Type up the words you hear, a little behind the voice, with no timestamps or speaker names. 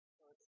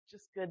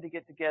just good to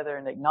get together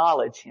and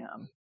acknowledge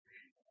him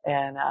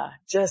and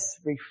just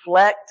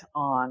reflect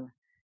on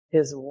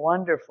his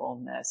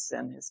wonderfulness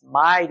and his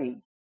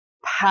mighty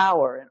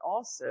power, and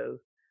also,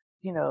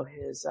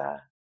 his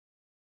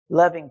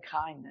loving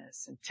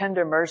kindness and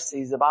tender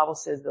mercies. The Bible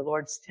says the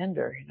Lord's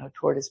tender,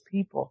 toward his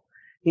people.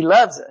 He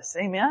loves us.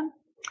 Amen.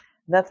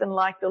 Nothing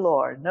like the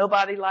Lord.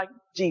 Nobody like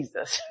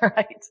Jesus,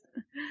 right?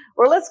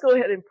 Well, let's go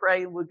ahead and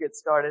pray and we'll get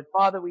started.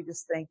 Father, we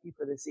just thank you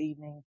for this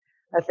evening.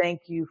 I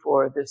thank you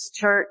for this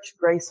church,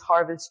 Grace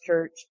Harvest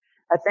Church.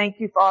 I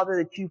thank you, Father,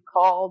 that you've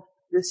called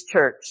this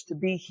church to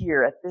be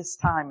here at this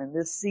time in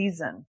this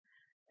season,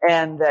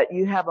 and that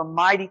you have a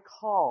mighty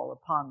call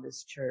upon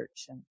this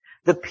church and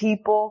the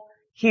people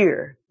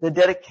here, the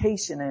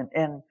dedication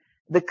and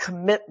the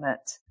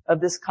commitment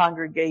of this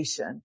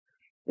congregation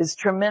is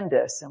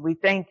tremendous. And we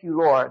thank you,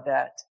 Lord,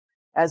 that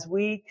as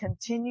we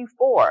continue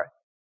forth,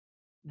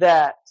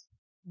 that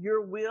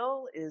your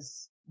will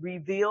is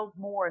revealed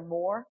more and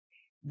more,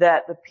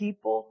 that the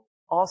people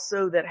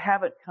also that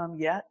haven't come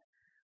yet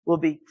will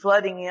be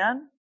flooding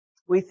in.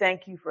 We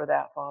thank you for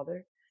that,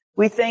 Father.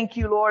 We thank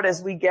you, Lord,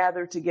 as we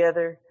gather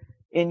together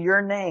in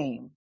your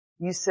name.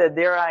 You said,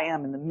 there I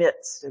am in the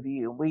midst of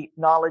you. We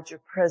acknowledge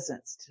your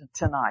presence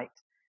tonight.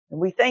 And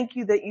we thank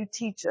you that you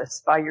teach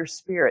us by your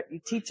Spirit.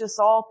 You teach us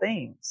all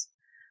things.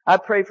 I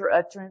pray for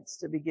utterance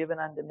to be given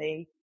unto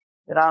me,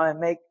 that I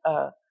may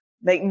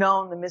make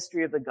known the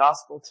mystery of the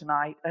gospel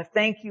tonight. I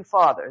thank you,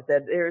 Father,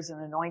 that there's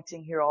an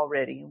anointing here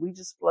already, and we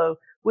just flow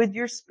with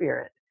your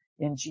Spirit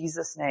in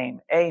Jesus'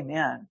 name.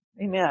 Amen.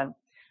 Amen.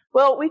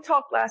 Well, we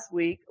talked last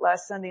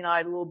Sunday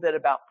night, a little bit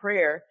about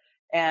prayer,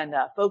 and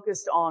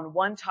focused on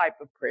one type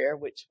of prayer,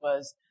 which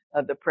was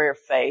the prayer of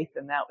faith,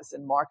 and that was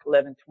in Mark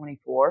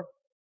 11:24.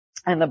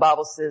 And the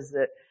Bible says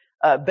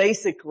that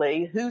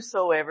basically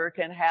whosoever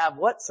can have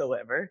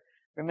whatsoever.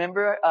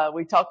 Remember,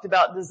 we talked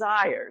about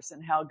desires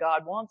and how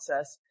God wants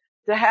us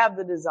to have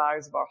the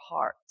desires of our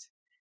heart.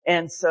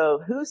 And so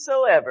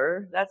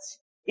whosoever, that's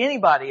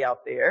anybody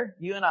out there,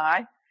 you and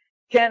I,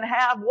 can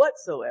have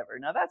whatsoever.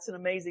 Now that's an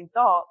amazing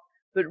thought,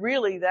 but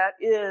really that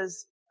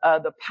is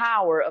the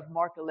power of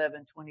Mark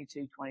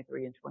 11:22,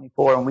 23, and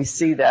 24. And we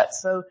see that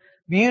so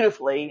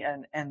beautifully,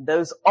 and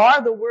those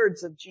are the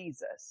words of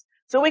Jesus.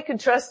 So we can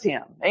trust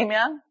him.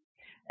 Amen.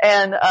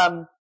 And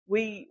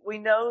we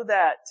know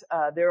that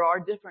there are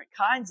different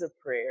kinds of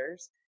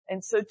prayers.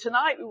 And so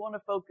tonight we want to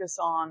focus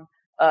on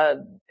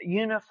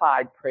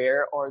unified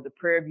prayer, or the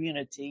prayer of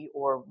unity,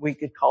 or we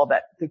could call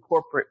that the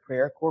corporate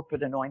prayer,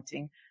 corporate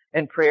anointing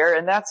and prayer.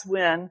 And that's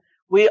when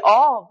we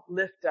all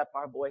lift up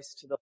our voice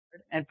to the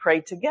Lord and pray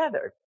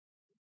together.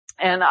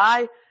 And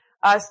I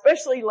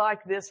especially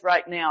like this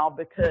right now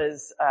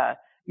because,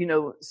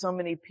 so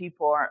many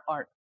people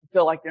aren't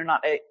feel like they're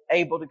not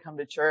able to come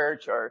to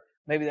church, or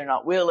maybe they're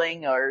not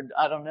willing, or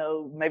I don't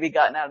know, maybe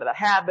gotten out of the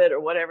habit or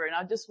whatever. And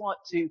I just want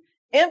to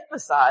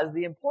emphasize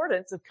the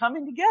importance of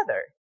coming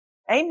together.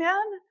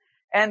 Amen.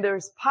 And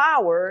there's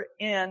power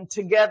in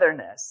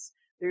togetherness.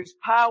 There's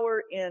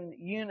power in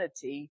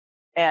unity.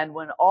 And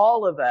when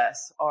all of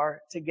us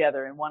are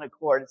together in one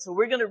accord. So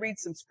we're going to read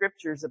some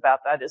scriptures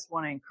about that. I just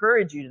want to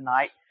encourage you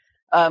tonight.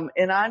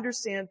 And I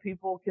understand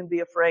people can be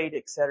afraid,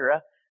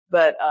 etc.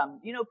 But,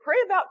 pray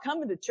about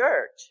coming to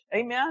church.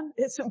 Amen.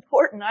 It's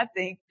important, I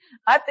think.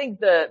 I think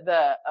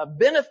the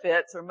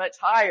benefits are much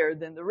higher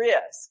than the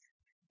risk.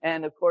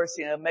 And of course,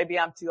 maybe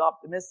I'm too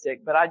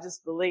optimistic, but I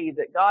just believe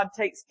that God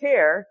takes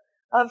care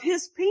of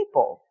his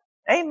people.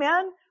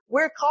 Amen.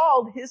 We're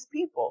called his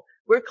people.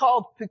 We're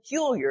called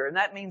peculiar, and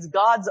that means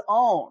God's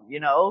own,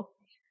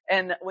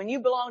 And when you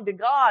belong to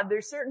God,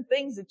 there's certain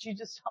things that you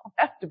just don't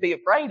have to be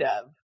afraid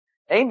of.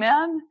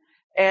 Amen.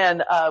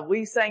 And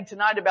we sang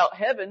tonight about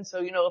heaven, so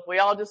if we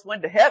all just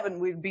went to heaven,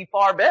 we'd be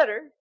far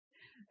better.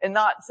 And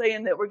not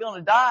saying that we're going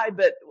to die,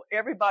 but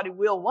everybody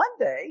will one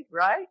day,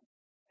 right?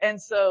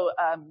 And so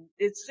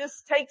it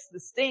just takes the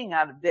sting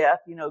out of death,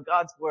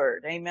 God's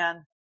word.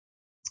 Amen.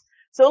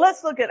 So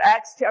let's look at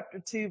Acts chapter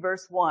 2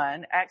 verse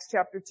 1. Acts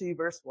chapter 2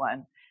 verse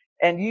 1.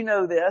 And you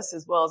know this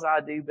as well as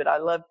I do, but I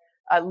love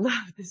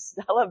this.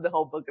 I love the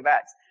whole book of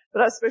Acts,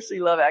 but I especially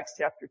love Acts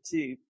chapter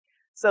 2.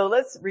 So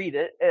let's read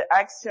it.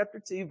 Acts chapter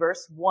 2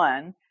 verse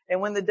 1. And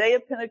when the day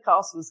of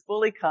Pentecost was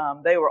fully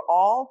come, they were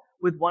all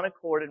with one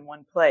accord in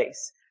one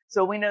place.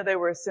 So we know they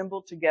were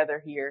assembled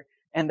together here,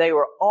 and they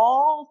were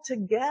all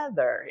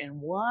together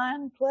in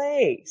one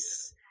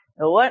place.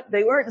 Now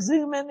they weren't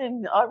zooming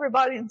and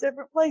everybody in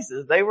different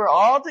places. They were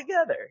all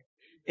together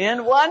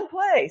in one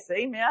place.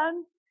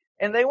 Amen.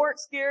 And they weren't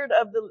scared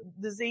of the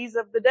disease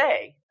of the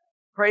day.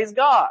 Praise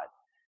God.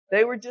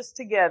 They were just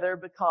together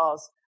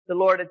because the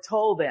Lord had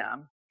told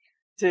them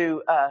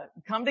to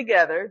come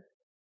together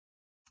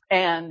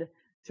and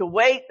to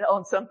wait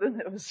on something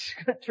that was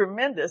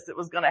tremendous that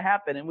was going to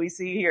happen. And we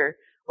see here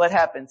what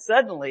happened.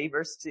 Suddenly,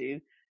 verse 2,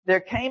 there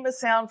came a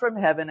sound from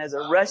heaven as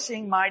a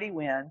rushing mighty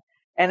wind,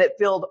 and it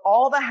filled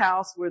all the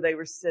house where they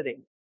were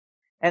sitting.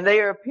 And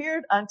there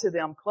appeared unto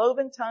them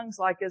cloven tongues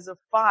like as of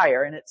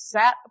fire, and it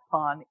sat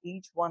upon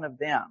each one of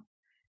them.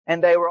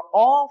 And they were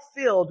all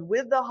filled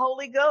with the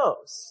Holy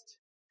Ghost,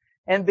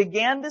 and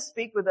began to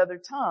speak with other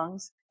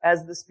tongues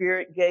as the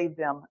Spirit gave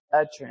them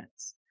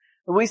utterance.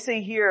 We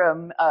see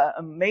here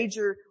a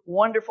major,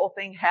 wonderful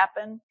thing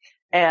happen,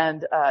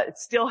 and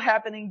it's still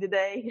happening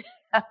today.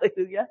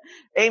 Hallelujah.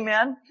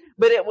 Amen.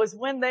 But it was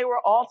when they were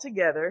all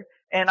together,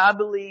 and I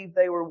believe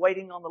they were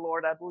waiting on the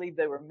Lord. I believe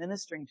they were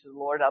ministering to the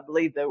Lord. I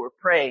believe they were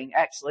praying,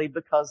 actually,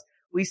 because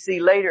we see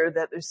later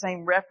that the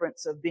same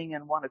reference of being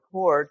in one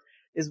accord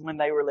is when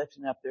they were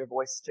lifting up their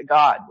voice to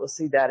God. We'll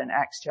see that in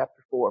Acts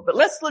chapter 4. But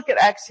let's look at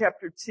Acts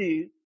chapter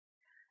 2.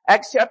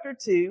 Acts chapter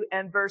 2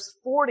 and verse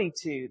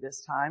 42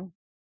 this time.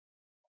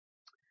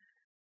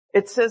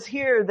 It says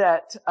here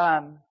that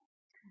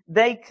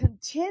they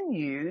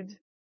continued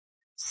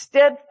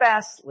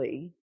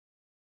steadfastly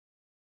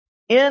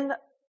in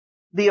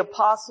the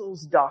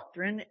apostles'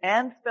 doctrine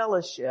and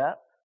fellowship.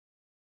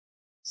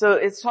 So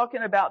it's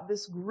talking about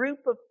this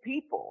group of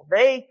people.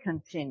 They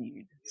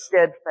continued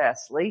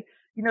steadfastly.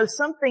 You know,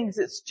 some things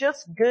it's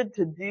just good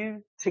to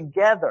do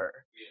together.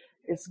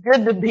 It's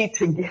good to be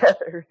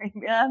together.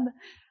 Amen.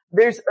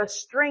 There's a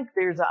strength.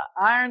 There's an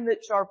iron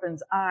that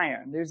sharpens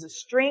iron. There's a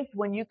strength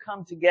when you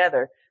come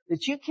together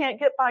that you can't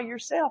get by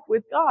yourself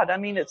with God. I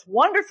mean, it's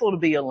wonderful to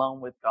be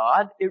alone with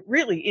God. It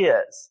really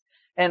is.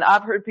 And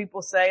I've heard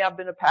people say, I've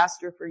been a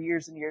pastor for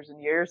years and years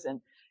and years,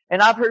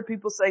 and I've heard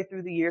people say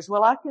through the years,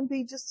 well, I can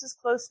be just as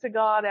close to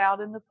God out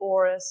in the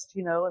forest,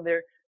 you know, and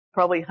they're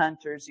probably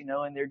hunters, you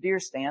know, in their deer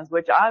stands,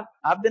 which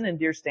I've been in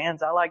deer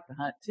stands. I like to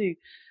hunt too.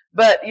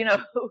 But, you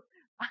know,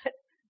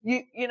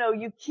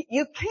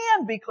 you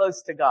can be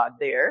close to God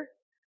there,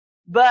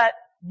 but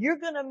you're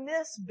going to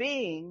miss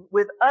being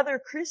with other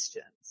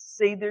Christians.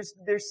 See,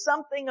 there's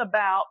something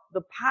about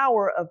the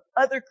power of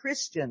other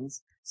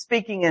Christians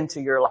speaking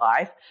into your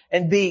life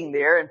and being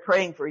there and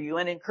praying for you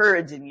and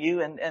encouraging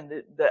you and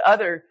the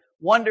other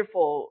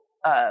wonderful,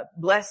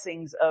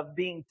 blessings of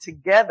being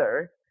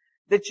together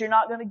that you're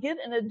not going to get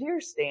in a deer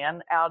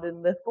stand out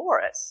in the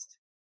forest.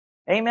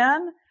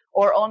 Amen?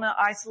 Or on an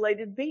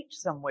isolated beach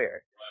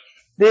somewhere.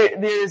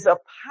 There's a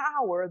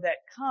power that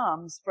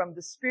comes from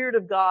the Spirit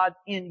of God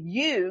in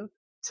you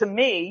to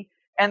me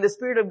and the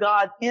Spirit of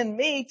God in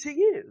me to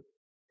you.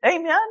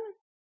 Amen?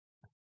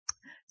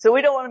 So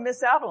we don't want to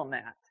miss out on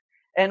that.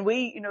 And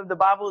the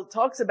Bible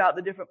talks about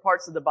the different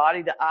parts of the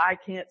body. The eye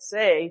can't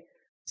say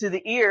to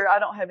the ear, I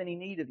don't have any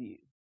need of you.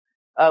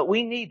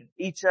 We need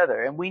each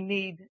other, and we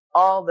need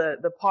all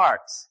the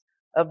parts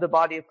of the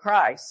body of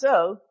Christ.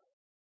 So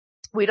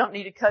we don't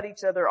need to cut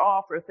each other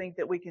off or think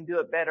that we can do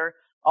it better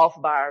off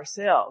by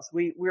ourselves.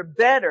 We're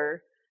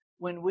better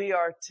when we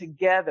are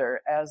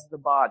together as the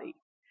body.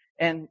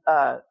 And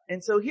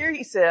so here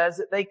he says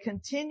that they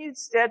continued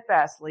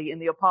steadfastly in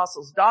the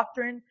apostles'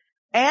 doctrine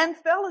and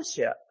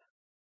fellowship.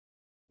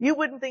 You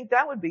wouldn't think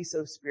that would be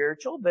so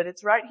spiritual, but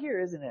it's right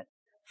here, isn't it?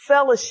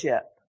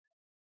 Fellowship.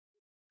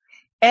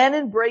 And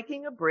in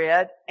breaking of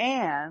bread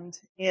and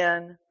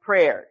in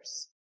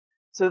prayers.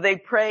 So they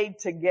prayed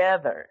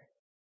together.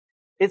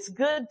 It's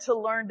good to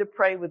learn to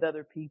pray with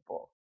other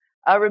people.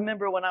 I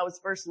remember when I was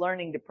first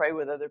learning to pray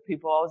with other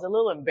people, I was a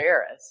little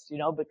embarrassed, you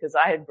know, because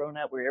I had grown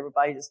up where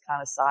everybody just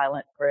kind of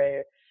silent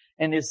prayer.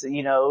 And it's,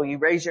 you know, you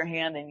raise your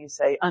hand and you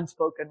say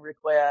unspoken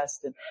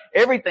request, and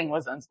everything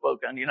was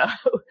unspoken, you know,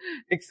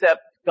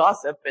 except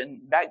gossip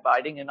and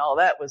backbiting and all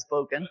that was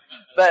spoken.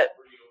 But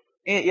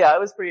yeah, it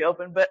was pretty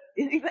open, but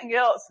anything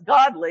else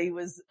godly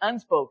was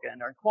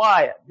unspoken or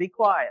quiet, be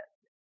quiet.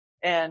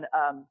 And,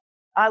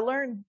 I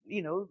learned,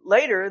 you know,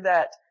 later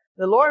that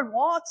the Lord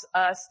wants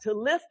us to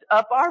lift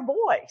up our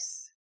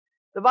voice.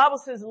 The Bible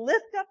says,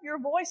 lift up your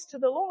voice to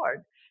the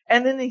Lord.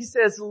 And then he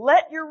says,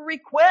 let your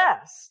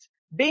request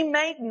be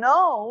made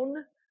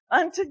known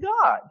unto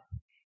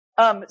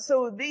God.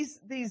 So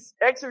these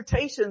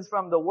exhortations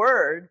from the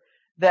word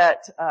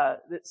that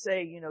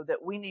say, you know,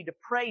 that we need to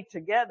pray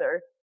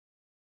together.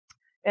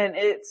 And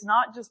it's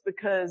not just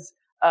because,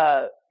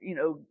 you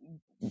know,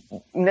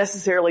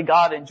 necessarily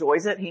God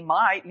enjoys it. He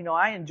might, you know,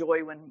 I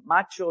enjoy when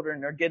my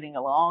children are getting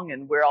along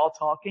and we're all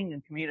talking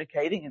and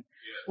communicating, and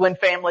when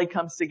family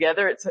comes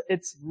together,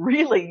 it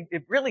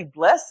really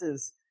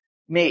blesses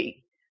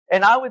me.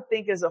 And I would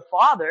think as a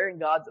father, and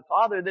God's a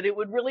father, that it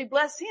would really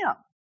bless him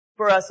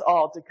for us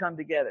all to come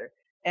together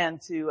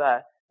and to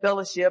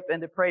fellowship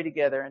and to pray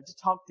together and to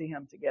talk to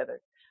him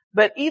together.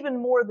 But even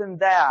more than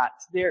that,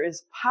 there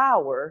is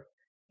power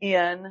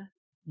in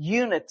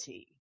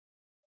unity,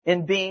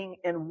 in being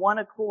in one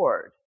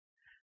accord.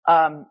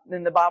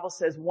 Then the Bible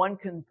says one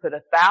can put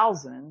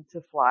 1,000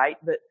 to flight,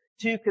 but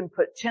two can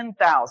put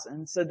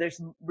 10,000. So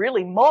there's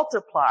really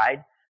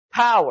multiplied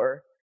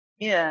power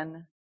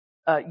in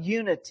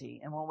unity,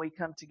 and when we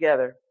come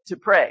together to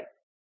pray.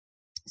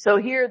 So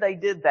here they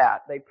did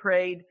that. They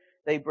prayed,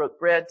 they broke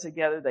bread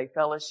together, they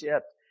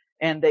fellowshiped,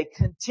 and they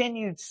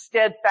continued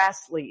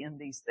steadfastly in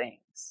these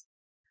things.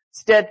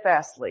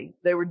 Steadfastly.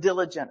 They were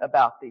diligent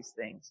about these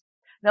things.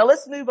 Now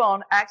let's move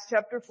on. Acts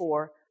chapter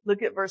 4.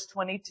 Look at verse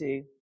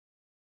 22.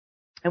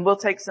 And we'll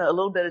take a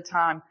little bit of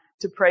time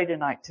to pray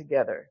tonight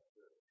together.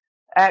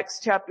 Acts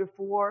chapter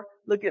 4.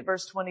 Look at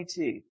verse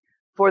 22.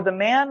 For the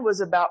man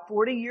was about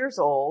 40 years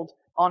old,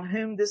 on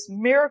whom this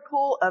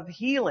miracle of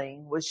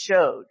healing was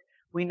showed.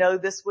 We know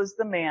this was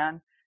the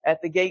man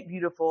at the Gate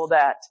Beautiful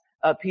that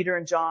Peter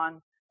and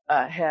John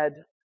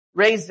had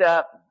raised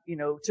up,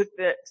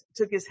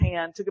 took his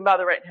hand, took him by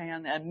the right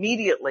hand, and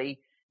immediately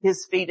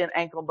his feet and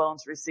ankle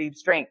bones received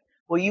strength.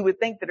 Well, you would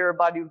think that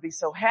everybody would be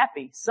so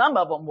happy. Some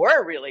of them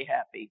were really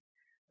happy,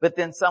 but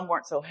then some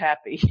weren't so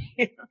happy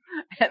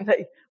and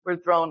they were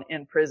thrown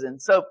in prison.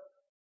 So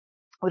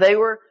they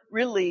were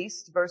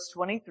released, verse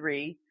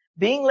 23.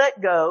 Being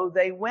let go,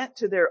 they went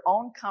to their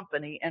own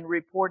company and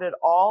reported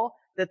all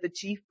that the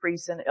chief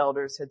priests and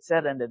elders had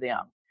said unto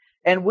them.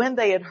 And when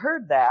they had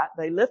heard that,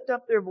 they lift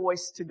up their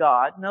voice to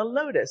God. Now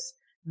notice,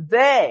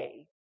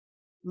 they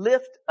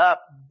lift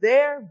up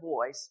their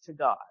voice to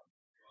God.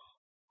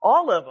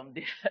 All of them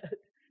did.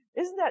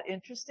 Isn't that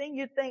interesting?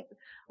 You'd think,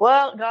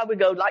 well, God would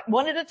go like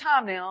one at a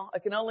time now. I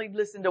can only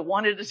listen to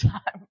one at a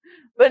time.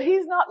 But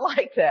he's not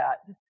like that.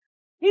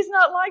 He's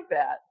not like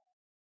that.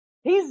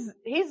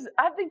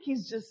 I think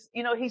he's just,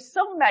 he's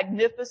so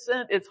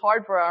magnificent. It's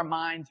hard for our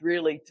minds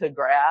really to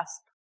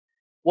grasp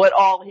what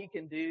all he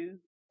can do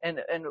and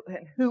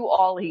who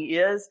all he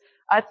is.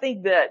 I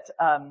think that,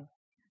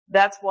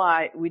 that's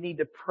why we need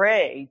to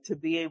pray to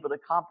be able to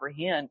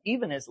comprehend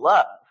even his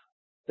love,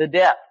 the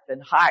depth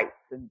and height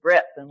and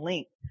breadth and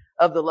length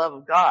of the love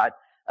of God.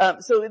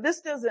 So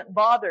this doesn't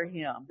bother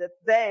him that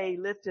they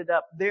lifted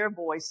up their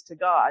voice to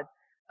God.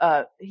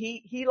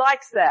 He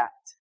likes that.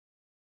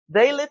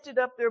 They lifted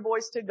up their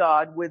voice to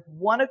God with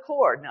one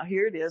accord. Now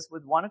here it is,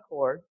 with one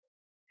accord,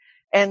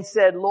 and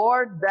said,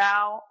 Lord,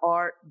 thou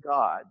art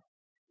God,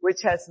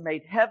 which hast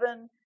made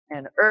heaven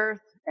and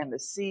earth and the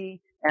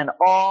sea and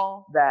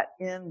all that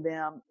in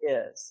them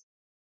is.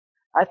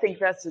 I think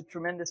that's a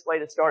tremendous way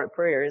to start a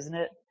prayer, isn't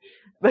it?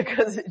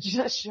 Because it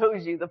just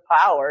shows you the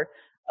power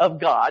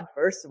of God.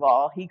 First of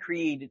all, he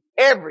created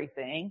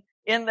everything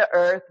in the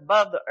earth,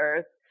 above the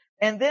earth.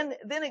 And then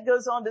it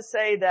goes on to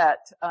say that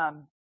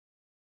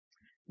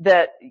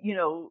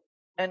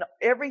and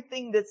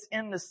everything that's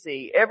in the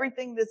sea,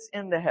 everything that's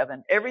in the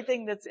heaven,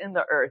 everything that's in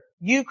the earth,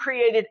 you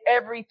created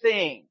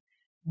everything.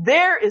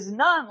 There is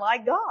none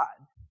like God.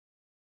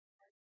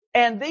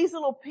 And these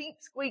little pink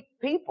squeak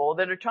people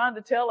that are trying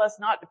to tell us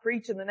not to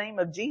preach in the name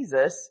of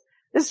Jesus,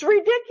 it's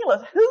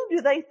ridiculous. Who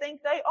do they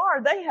think they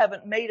are? They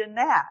haven't made a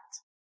gnat,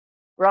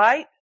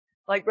 right?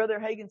 Like Brother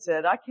Hagin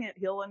said, I can't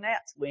heal a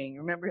gnat's wing.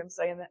 Remember him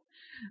saying that?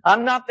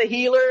 I'm not the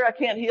healer. I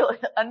can't heal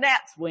a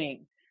gnat's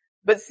wing.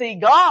 But see,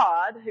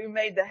 God, who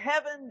made the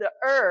heaven, the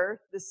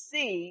earth, the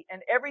sea,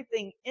 and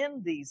everything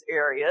in these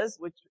areas,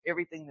 which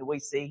everything that we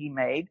see he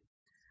made,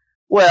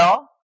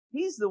 well,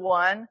 he's the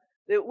one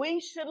that we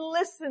should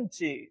listen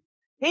to.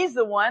 He's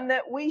the one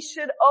that we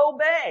should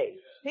obey.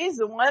 He's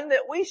the one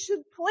that we should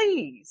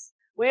please.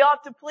 We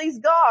ought to please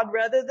God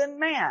rather than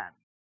man.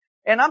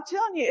 And I'm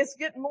telling you, it's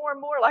getting more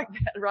and more like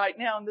that right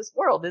now in this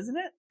world, isn't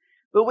it?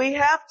 But we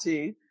have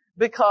to,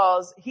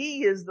 because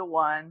he is the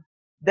one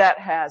that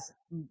has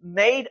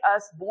made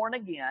us born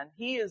again.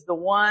 He is the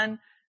one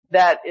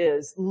that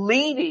is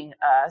leading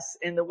us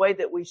in the way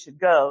that we should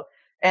go.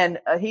 And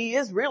he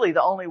is really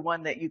the only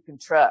one that you can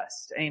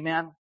trust.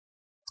 Amen.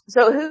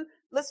 So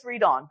let's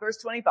read on. Verse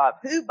 25.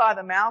 Who by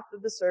the mouth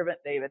of the servant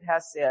David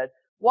has said,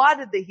 why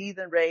did the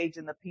heathen rage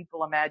and the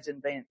people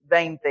imagine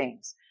vain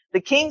things?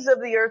 The kings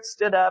of the earth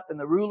stood up and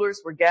the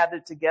rulers were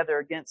gathered together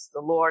against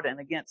the Lord and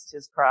against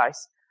his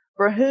Christ,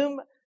 for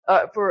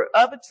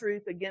of a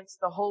truth against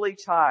the holy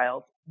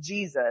child,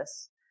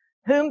 Jesus,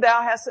 whom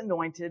thou hast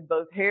anointed,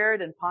 both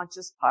Herod and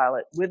Pontius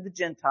Pilate with the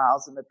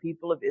Gentiles and the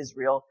people of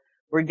Israel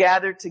were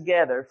gathered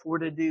together for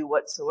to do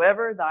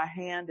whatsoever thy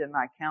hand and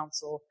thy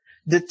counsel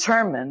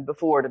determined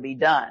before to be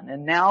done.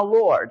 And now,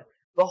 Lord,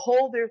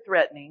 behold their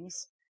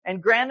threatenings,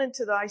 and grant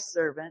unto thy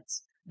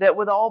servants that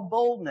with all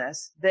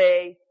boldness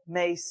they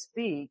may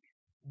speak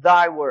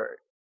thy word,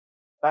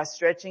 by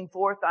stretching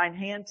forth thine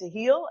hand to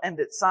heal, and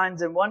that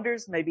signs and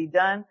wonders may be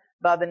done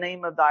by the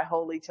name of thy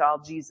holy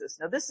child Jesus.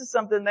 Now this is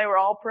something they were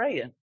all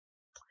praying.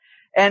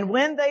 And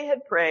when they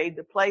had prayed,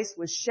 the place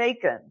was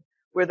shaken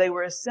where they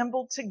were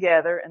assembled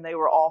together, and they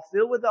were all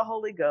filled with the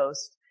Holy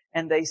Ghost,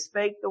 and they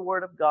spake the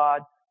word of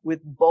God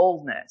with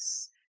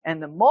boldness.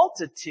 And the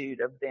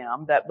multitude of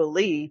them that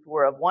believed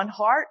were of one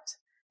heart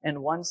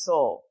and one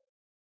soul.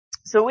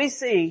 So we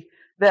see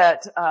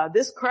that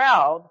this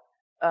crowd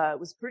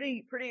was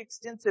pretty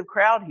extensive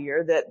crowd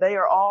here, that they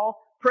are all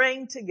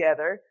praying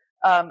together.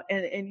 And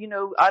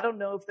I don't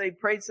know if they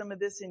prayed some of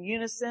this in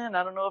unison.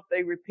 I don't know if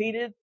they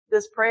repeated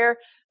this prayer,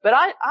 but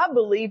I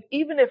believe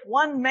even if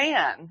one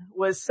man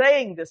was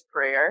saying this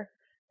prayer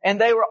and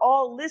they were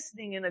all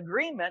listening in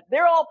agreement,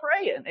 they're all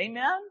praying.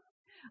 Amen.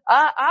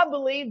 I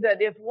believe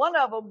that if one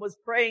of them was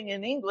praying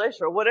in English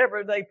or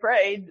whatever they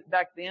prayed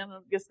back then, I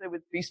guess they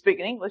would be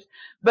speaking English,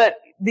 but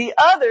the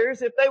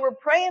others, if they were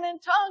praying in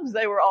tongues,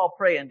 they were all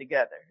praying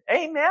together.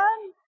 Amen.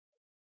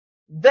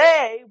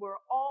 They were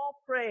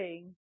all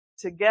praying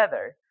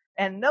together.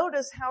 And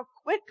notice how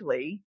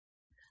quickly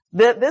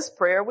that this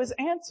prayer was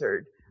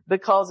answered,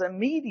 because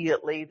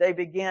immediately they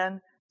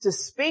began to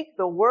speak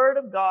the word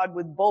of God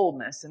with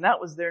boldness. And that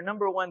was their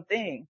number one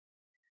thing.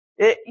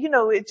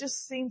 It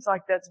just seems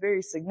like that's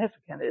very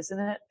significant, isn't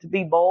it? To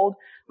be bold.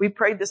 We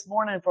prayed this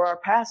morning for our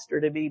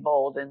pastor to be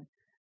bold, and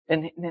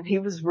he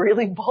was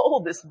really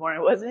bold this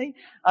morning, wasn't he?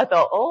 I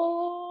thought,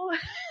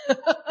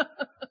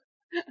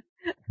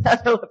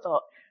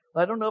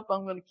 I don't know if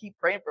I'm going to keep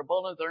praying for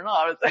boldness or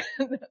not.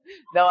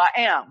 No, I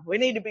am. We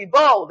need to be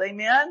bold.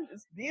 Amen.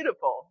 It's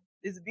beautiful.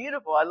 It's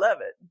beautiful. I love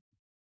it.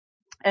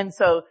 And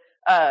so,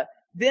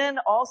 then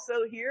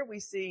also here we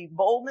see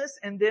boldness,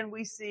 and then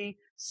we see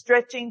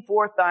stretching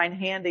forth thine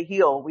hand to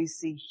heal. We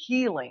see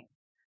healing,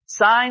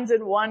 signs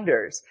and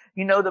wonders.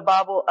 The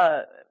Bible,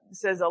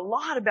 says a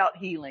lot about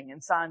healing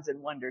and signs and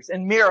wonders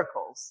and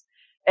miracles.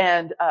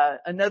 And,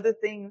 another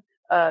thing,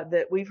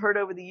 that we've heard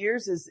over the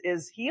years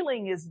is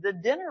healing is the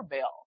dinner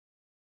bell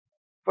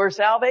for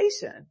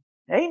salvation.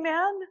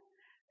 Amen.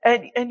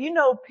 And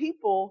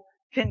people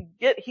can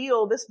get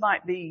healed. This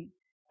might be,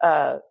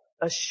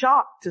 a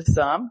shock to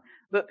some,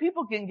 but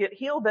people can get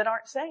healed that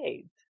aren't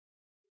saved.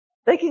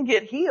 They can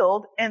get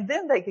healed and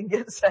then they can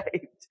get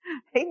saved.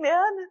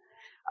 Amen.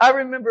 I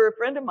remember a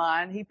friend of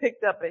mine, he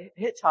picked up a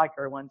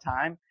hitchhiker one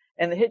time,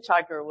 and the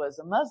hitchhiker was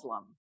a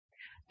Muslim.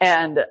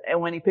 And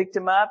when he picked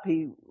him up,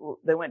 they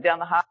went down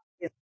the highway.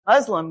 The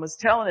Muslim was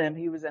telling him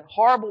he was in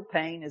horrible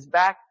pain. His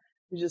back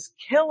was just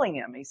killing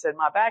him. He said,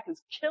 my back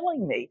is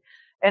killing me.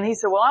 And he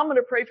said, well, I'm going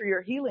to pray for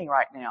your healing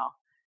right now.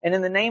 And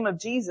in the name of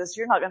Jesus,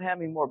 you're not going to have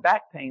any more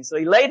back pain. So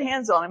he laid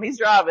hands on him. He's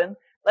driving,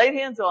 laid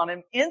hands on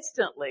him.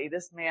 Instantly,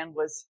 this man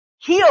was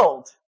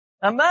healed,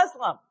 a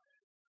Muslim.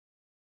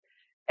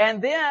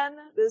 And then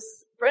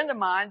this friend of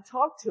mine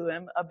talked to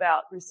him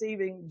about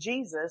receiving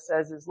Jesus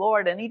as his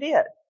Lord, and he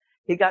did.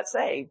 He got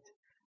saved.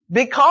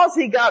 Because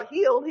he got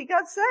healed, he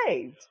got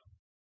saved.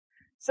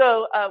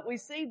 So we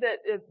see that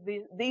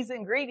these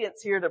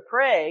ingredients here to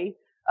pray,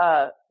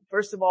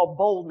 first of all,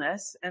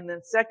 boldness, and then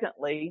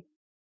secondly,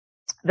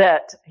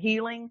 that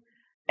healing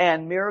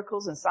and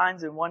miracles and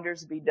signs and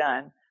wonders be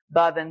done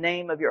by the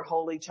name of your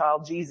holy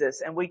child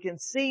Jesus. And we can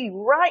see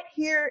right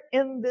here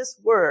in this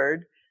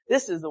word,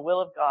 this is the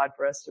will of God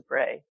for us to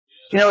pray.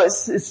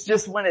 It's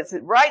just when it's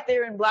right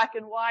there in black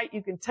and white,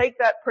 you can take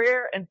that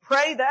prayer and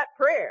pray that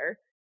prayer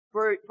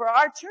for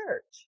our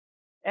church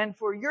and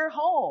for your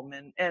home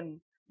and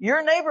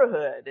your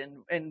neighborhood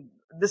and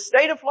the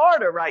state of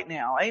Florida right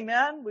now.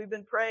 Amen. We've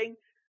been praying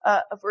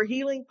for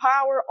healing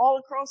power all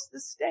across the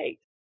state.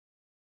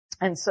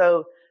 And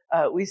so,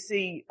 we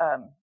see,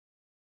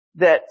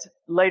 that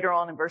later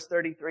on in verse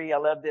 33, I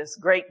love this,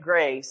 great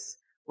grace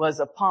was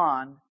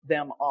upon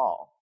them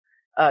all.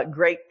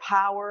 Great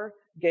power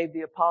gave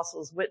the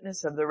apostles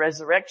witness of the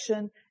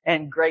resurrection,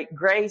 and great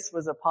grace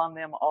was upon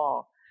them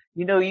all.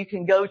 You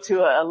can go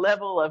to a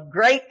level of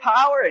great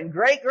power and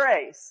great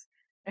grace.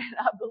 And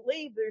I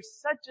believe there's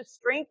such a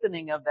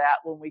strengthening of that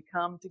when we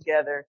come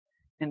together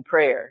in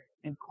prayer,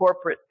 in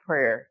corporate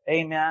prayer.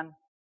 Amen.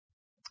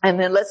 And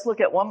then let's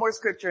look at one more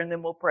scripture and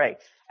then we'll pray.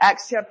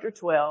 Acts chapter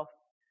 12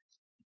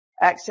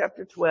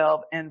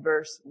 and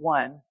verse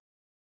 1.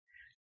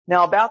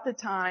 Now about that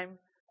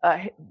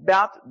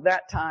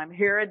time,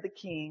 Herod the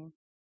king,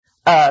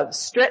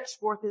 stretched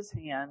forth his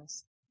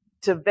hands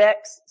to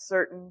vex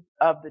certain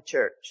of the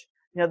church.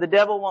 The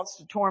devil wants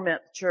to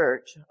torment the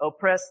church,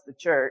 oppress the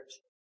church.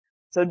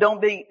 So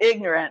don't be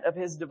ignorant of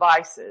his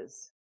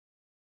devices.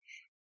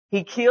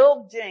 He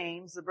killed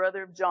James, the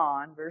brother of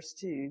John, verse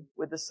 2,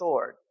 with a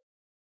sword.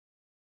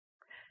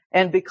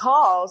 And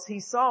because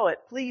he saw it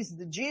pleased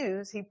the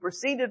Jews, he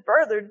proceeded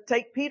further to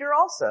take Peter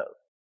also.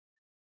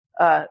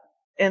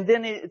 And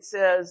then it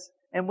says,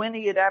 and when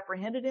he had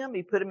apprehended him,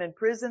 he put him in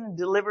prison and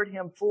delivered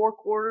him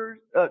 4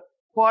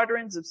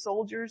 quaternions of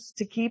soldiers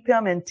to keep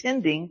him,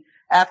 intending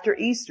after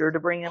Easter to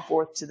bring him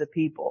forth to the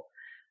people.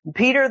 And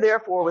Peter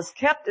therefore was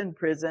kept in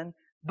prison,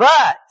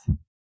 but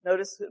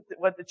notice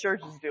what the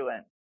church is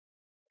doing.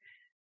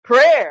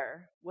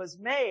 Prayer was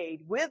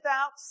made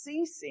without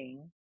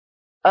ceasing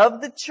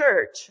of the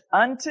church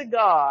unto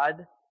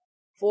God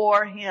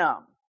for him.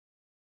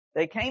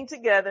 They came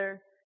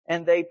together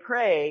and they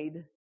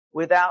prayed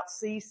without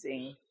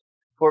ceasing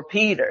for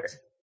Peter.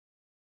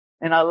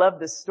 And I love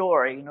this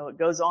story. It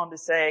goes on to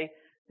say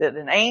that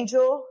an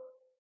angel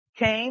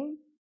came.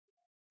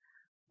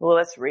 Well,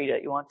 let's read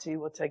it. You want to?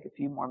 We'll take a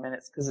few more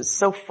minutes because it's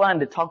so fun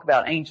to talk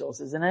about angels,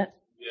 isn't it?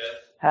 Yes.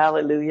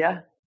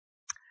 Hallelujah.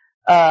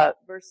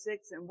 Verse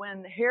 6, and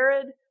when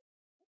Herod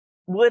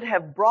would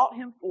have brought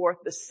him forth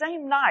the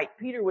same night,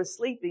 Peter was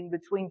sleeping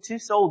between 2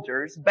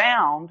 soldiers,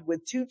 bound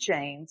with 2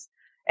 chains,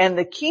 and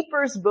the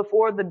keepers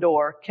before the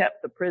door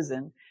kept the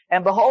prison.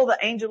 And behold, the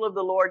angel of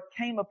the Lord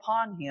came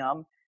upon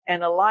him,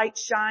 and a light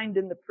shined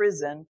in the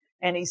prison,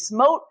 and he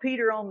smote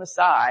Peter on the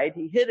side.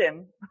 He hit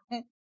him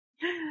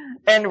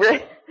and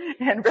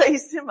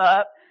raised him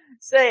up,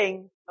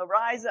 saying,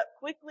 arise up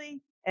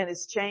quickly, and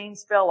his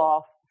chains fell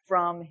off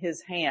from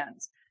his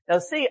hands. Now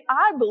see,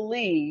 I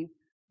believe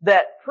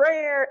that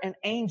prayer and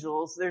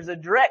angels, there's a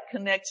direct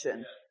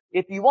connection.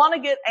 If you want to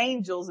get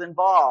angels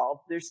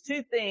involved, there's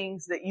 2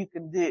 things that you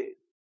can do.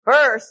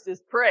 First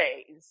is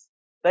praise.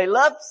 They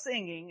love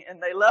singing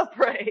and they love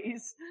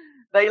praise.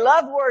 They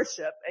love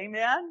worship.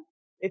 Amen.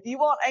 If you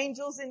want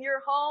angels in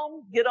your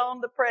home, get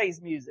on the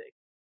praise music.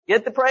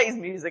 Get the praise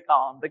music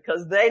on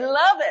because they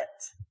love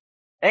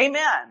it.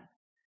 Amen.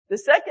 The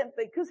second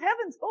thing, because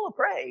heaven's full of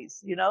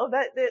praise,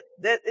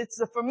 that it's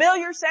a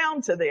familiar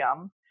sound to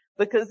them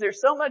because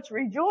there's so much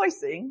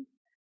rejoicing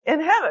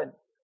in heaven.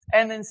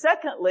 And then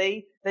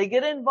secondly, they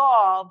get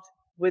involved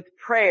with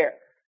prayer.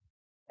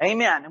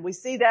 Amen. And we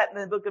see that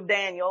in the book of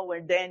Daniel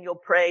where Daniel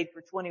prayed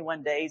for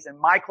 21 days and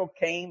Michael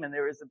came and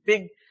there was a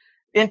big,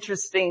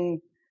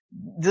 interesting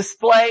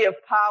display of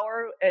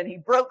power and he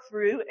broke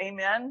through.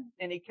 Amen.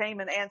 And he came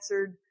and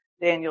answered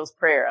Daniel's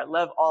prayer. I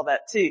love all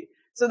that too.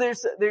 So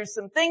there's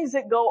some things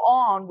that go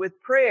on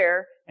with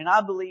prayer and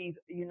I believe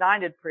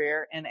united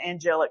prayer and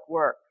angelic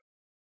work.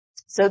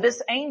 So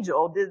this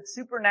angel did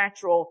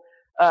supernatural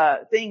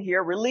thing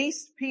here,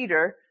 released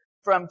Peter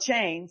from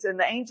chains, and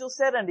the angel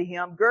said unto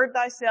him, Gird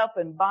thyself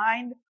and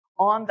bind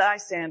on thy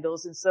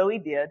sandals. And so he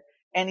did.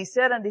 And he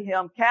said unto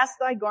him, Cast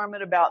thy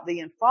garment about thee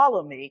and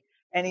follow me.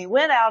 And he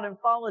went out and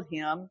followed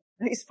him.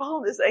 And he's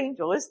following this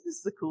angel. Isn't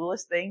this the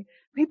coolest thing?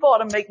 People ought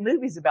to make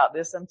movies about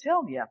this, I'm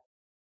telling you.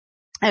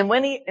 And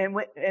when he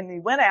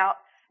went out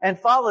and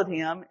followed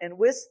him and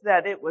wist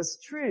that it was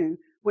true,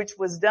 which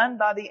was done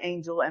by the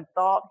angel, and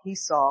thought he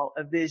saw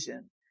a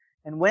vision.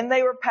 And when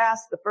they were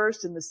past the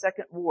first and the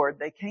second ward,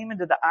 they came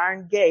into the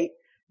iron gate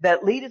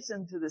that leadeth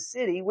into the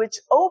city, which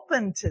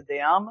opened to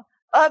them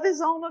of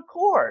his own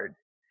accord.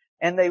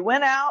 And they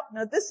went out.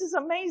 Now this is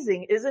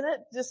amazing, isn't it?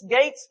 Just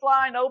gates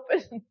flying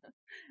open,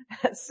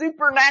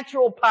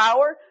 supernatural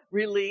power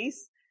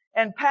release,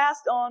 and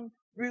passed on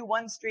through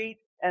one street,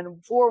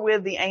 and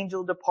forthwith the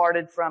angel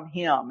departed from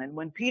him. And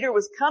when Peter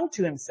was come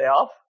to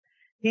himself,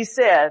 he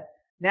said,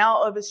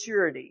 Now I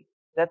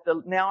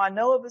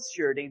know of a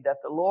surety that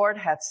the Lord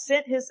hath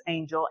sent his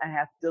angel and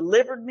hath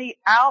delivered me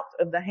out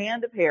of the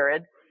hand of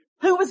Herod,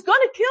 who was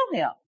going to kill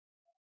him.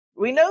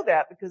 We know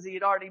that because he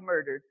had already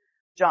murdered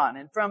John.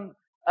 And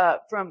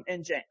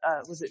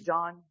was it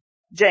John?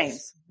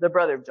 James, the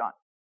brother of John.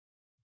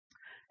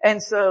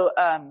 And so,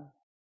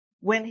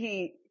 when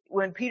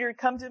Peter had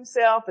come to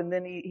himself, and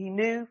then he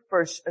knew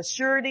for a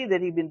surety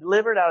that he'd been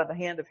delivered out of the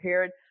hand of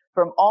Herod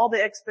from all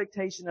the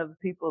expectation of the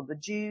people of the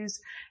Jews.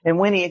 And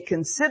when he had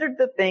considered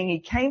the thing, he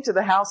came to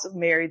the house of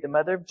Mary, the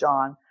mother of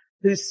John,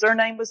 whose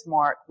surname was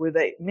Mark, where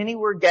many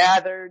were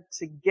gathered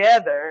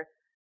together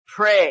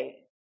praying.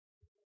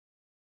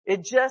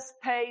 It just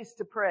pays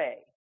to pray.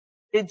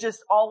 It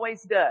just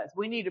always does.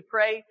 We need to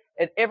pray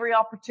at every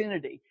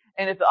opportunity.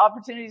 And if the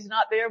opportunity is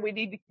not there, we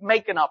need to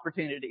make an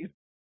opportunity.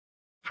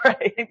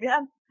 Pray.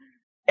 Amen.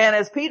 And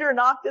as Peter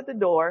knocked at the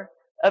door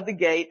of the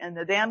gate, and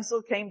the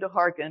damsel came to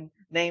hearken,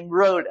 named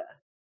Rhoda.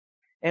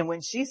 And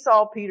when she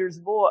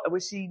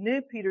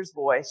knew Peter's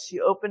voice, she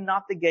opened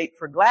not the gate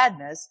for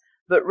gladness,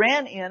 but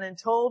ran in and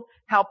told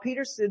how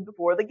Peter stood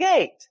before the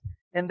gate.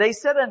 And they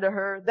said unto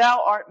her,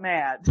 Thou art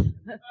mad.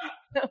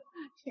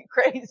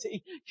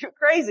 You're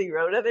crazy,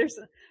 Rhoda.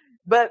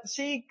 But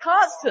she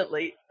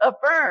constantly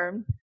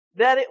affirmed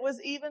that it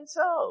was even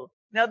so.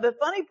 Now the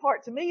funny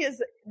part to me is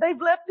that they've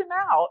left him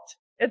out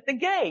at the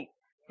gate.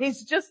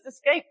 He's just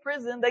escaped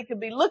prison. They could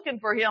be looking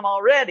for him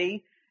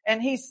already.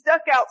 And he's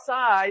stuck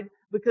outside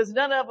because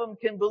none of them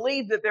can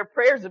believe that their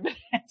prayers have been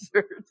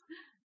answered.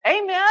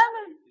 Amen.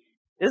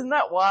 Isn't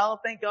that wild?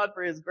 Thank God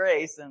for his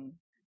grace and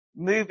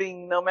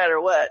moving no matter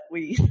what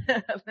we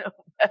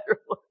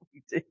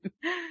do.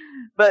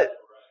 But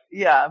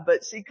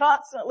she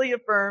constantly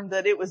affirmed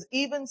that it was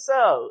even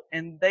so.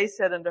 And they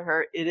said unto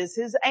her, It is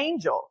his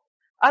angel.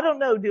 I don't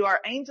know. Do our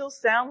angels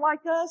sound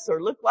like us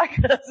or look like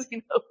us?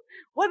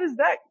 What does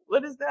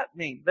that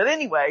mean? But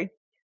anyway,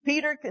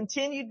 Peter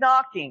continued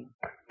knocking.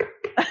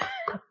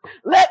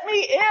 Let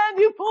me in,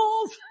 you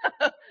fools.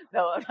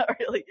 No, not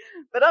really.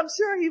 But I'm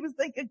sure he was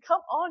thinking,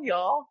 come on,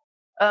 y'all.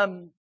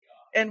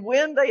 And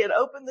when they had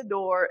opened the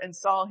door and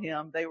saw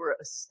him, they were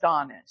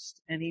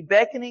astonished. And he,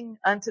 beckoning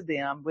unto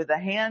them with a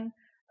hand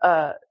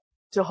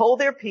to hold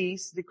their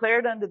peace,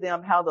 declared unto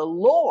them how the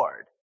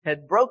Lord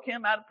had broke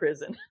him out of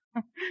prison,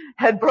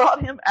 had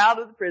brought him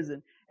out of the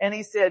prison. And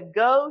he said,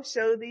 Go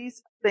show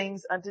these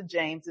things unto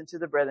James and to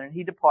the brethren.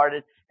 He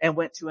departed and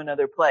went to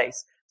another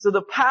place. So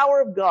the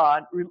power of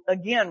God,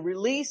 again,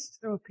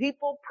 released through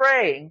people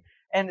praying.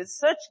 And it's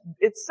such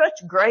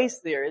grace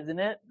there, isn't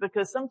it?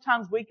 Because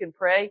sometimes we can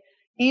pray,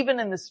 even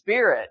in the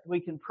spirit, we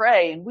can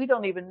pray and we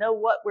don't even know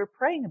what we're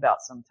praying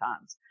about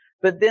sometimes.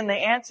 But then the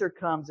answer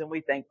comes and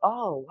we think,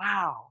 oh,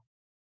 wow,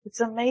 it's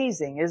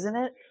amazing, isn't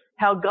it?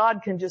 How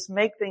God can just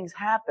make things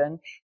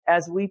happen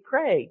as we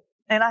pray.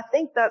 And I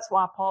think that's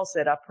why Paul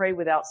said, I pray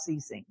without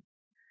ceasing.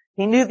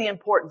 He knew the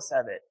importance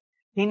of it.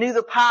 He knew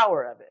the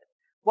power of it.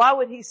 Why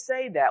would he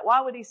say that?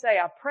 Why would he say,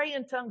 I pray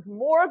in tongues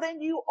more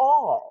than you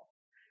all?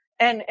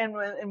 And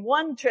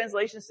one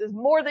translation says,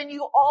 more than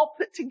you all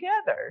put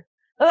together.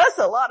 Now, that's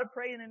a lot of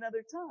praying in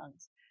other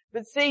tongues.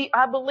 But see,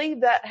 I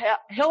believe that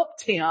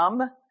helped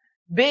him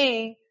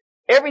be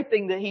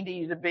everything that he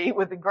needed to be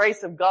with the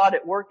grace of God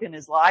at work in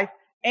his life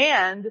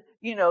and,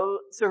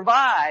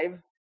 survive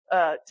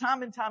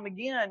time and time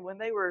again, when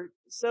they were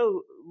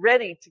so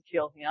ready to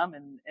kill him,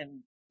 and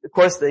of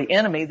course the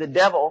enemy, the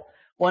devil,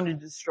 wanted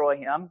to destroy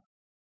him.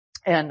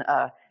 And,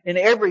 in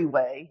every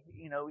way,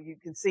 you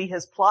can see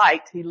his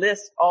plight. He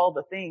lists all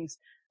the things,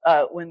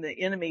 when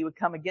the enemy would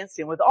come against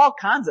him with all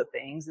kinds of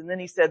things. And then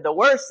he said, the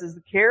worst is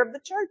the care of the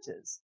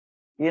churches,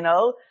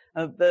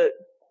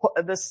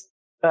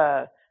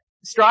 the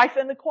strife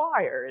in the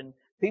choir, and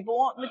people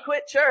wanting to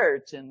quit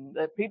church, and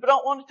people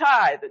don't want to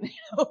tithe, and,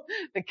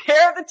 the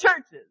care of the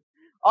churches.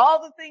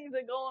 All the things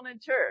that go on in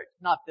church.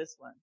 Not this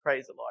one,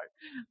 praise the Lord,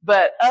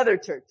 but other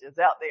churches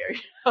out there,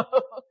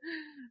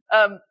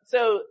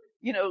 So,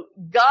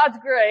 God's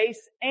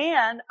grace,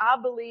 and I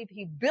believe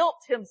he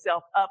built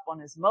himself up on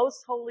his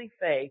most holy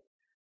faith,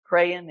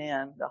 praying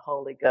in the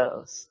Holy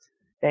Ghost.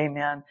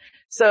 Amen.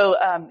 So,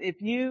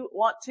 if you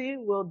want to,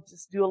 we'll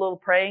just do a little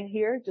praying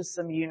here, just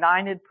some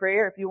united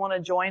prayer. If you want to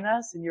join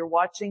us and you're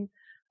watching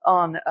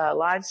on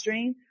live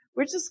stream,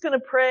 we're just going to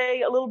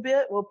pray a little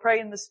bit. We'll pray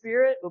in the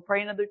Spirit. We'll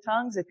pray in other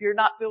tongues. If you're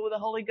not filled with the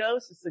Holy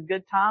Ghost, it's a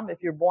good time,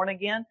 if you're born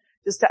again,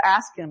 just to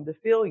ask him to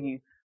fill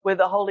you with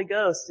the Holy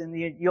Ghost, and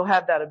you'll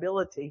have that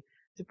ability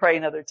to pray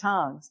in other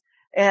tongues.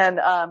 And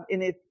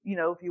if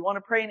you want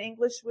to pray in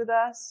English with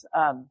us,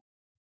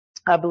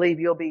 I believe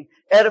you'll be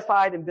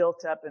edified and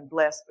built up and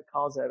blessed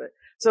because of it.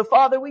 So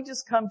Father, we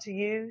just come to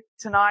you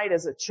tonight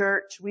as a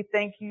church. We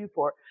thank you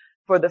for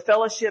the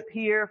fellowship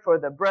here, for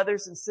the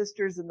brothers and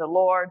sisters in the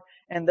Lord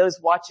and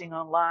those watching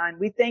online.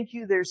 We thank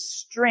you there's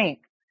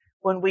strength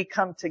when we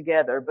come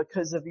together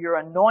because of your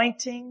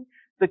anointing,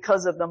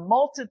 because of the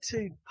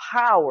multitude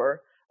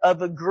power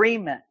of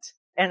agreement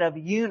and of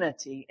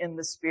unity in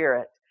the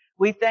Spirit.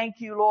 We thank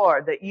you,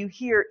 Lord, that you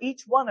hear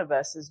each one of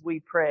us as we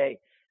pray,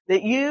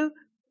 that you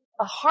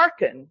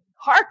hearken,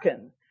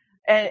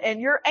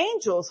 and your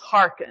angels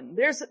hearken.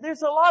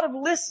 There's a lot of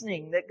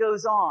listening that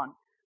goes on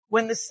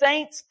when the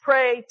saints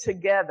pray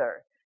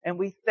together, and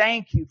we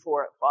thank you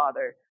for it,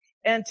 Father.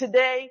 And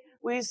today,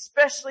 we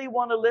especially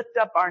want to lift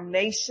up our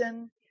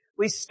nation.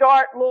 We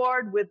start,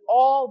 Lord, with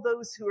all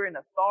those who are in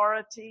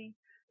authority,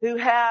 who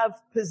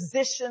have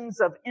positions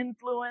of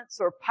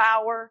influence or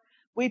power.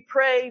 We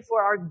pray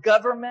for our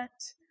government.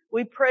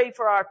 We pray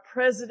for our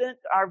president,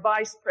 our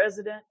vice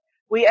president.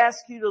 We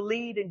ask you to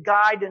lead and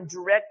guide and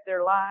direct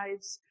their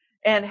lives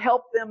and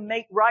help them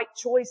make right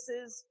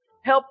choices.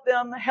 Help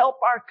them help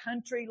our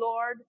country,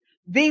 Lord.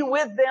 Be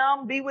with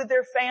them. Be with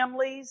their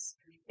families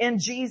in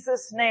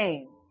Jesus'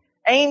 name.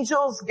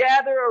 Angels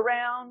gather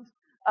around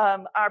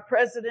our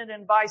president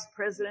and vice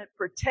president,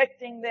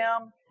 protecting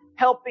them,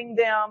 helping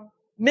them,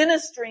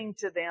 ministering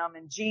to them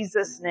in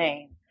Jesus'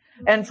 name.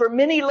 And for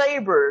many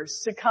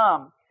laborers to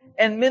come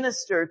and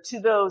minister to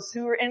those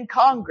who are in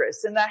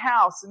Congress, in the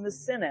House, in the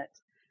Senate,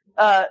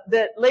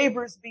 that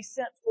laborers be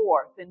sent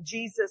forth in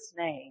Jesus'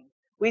 name.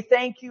 We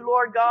thank you,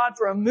 Lord God,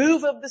 for a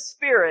move of the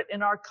Spirit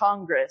in our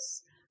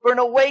Congress, for an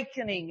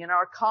awakening in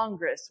our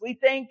Congress. We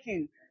thank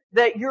you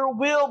that your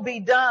will be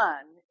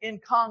done in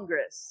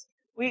Congress.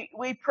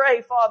 We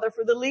pray, Father,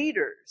 for the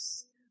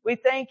leaders. We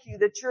thank you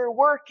that you're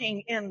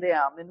working in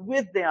them and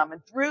with them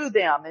and through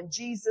them in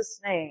Jesus'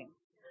 name.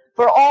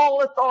 For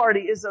all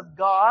authority is of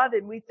God,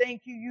 and we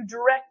thank you, you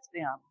direct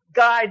them,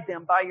 guide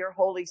them by your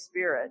Holy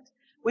Spirit.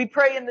 We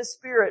pray in the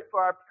Spirit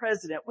for our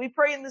president. We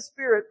pray in the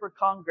Spirit for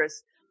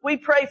Congress. We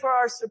pray for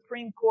our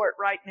Supreme Court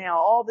right now,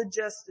 all the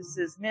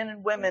justices, men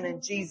and women,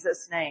 in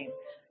Jesus' name.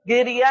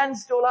 You're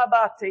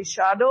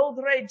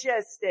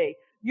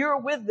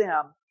with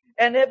them.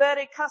 And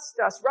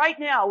right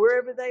now,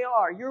 wherever they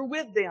are, you're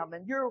with them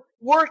and you're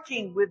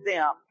working with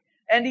them.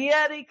 And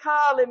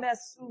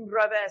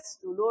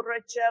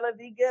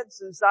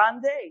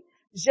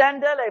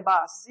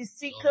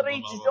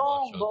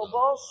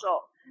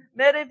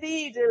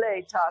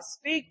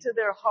speak to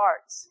their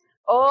hearts.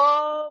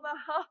 Oh,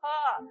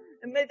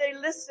 and may they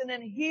listen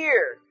and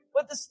hear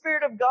what the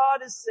Spirit of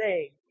God is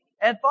saying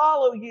and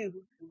follow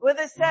you with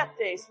the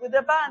setes, with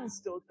the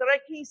bansto,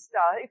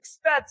 trekista,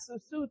 expetsu,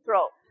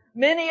 sutro,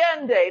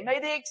 miniende. May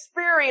they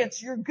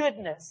experience your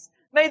goodness.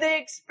 May they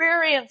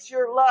experience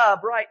your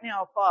love right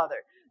now,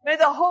 Father. May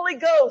the Holy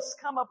Ghost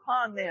come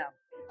upon them.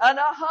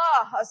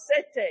 Anaha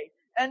hasete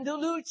and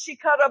duluchi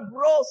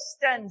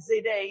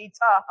karabrostenzide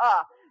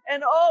itaha.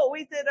 And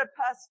we did a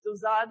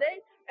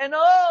pastuzade, and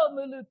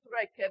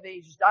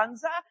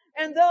mulutrekevejdanza,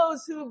 and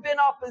those who've been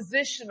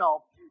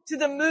oppositional to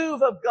the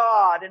move of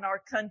God in our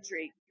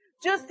country.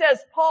 Just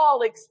as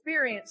Paul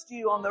experienced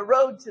you on the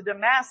road to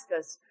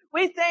Damascus,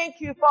 we thank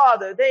you,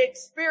 Father, they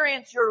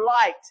experience your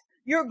light,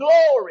 your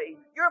glory,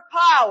 your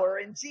power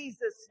in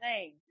Jesus'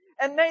 name.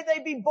 And may they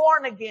be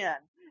born again,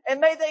 and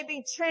may they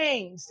be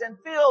changed and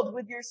filled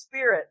with your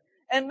Spirit.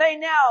 And may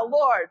now,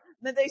 Lord,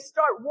 may they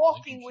start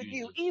walking with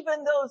you,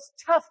 even those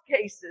tough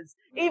cases,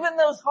 even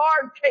those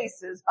hard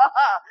cases.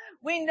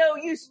 We know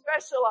you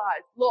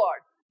specialize,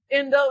 Lord,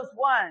 in those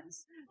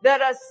ones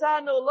that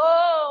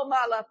asanolo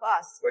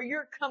malafas, for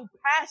your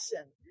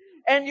compassion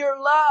and your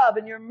love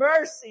and your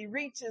mercy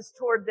reaches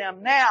toward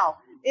them now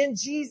in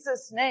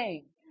Jesus'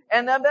 name.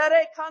 En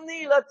abere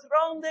kanila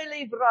tronde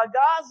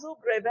livragazu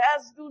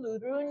brevesdu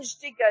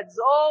lurunjti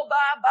kadzo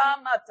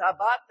baba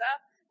matabata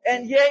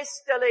and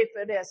yestele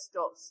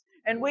fedestos.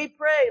 And we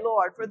pray,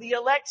 Lord, for the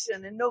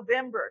election in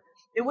November.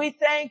 And we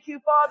thank you,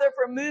 Father,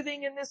 for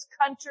moving in this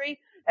country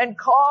and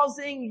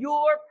causing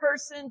your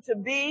person to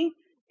be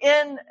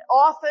in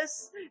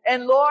office.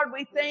 And Lord,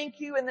 we thank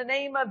you in the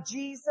name of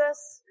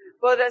Jesus.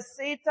 For the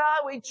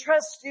sita, we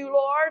trust you,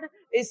 Lord.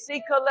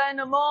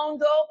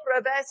 Isikalenimondo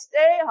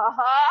preveste,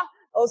 haha.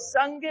 O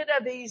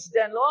sangere vis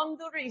den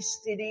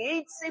londoristi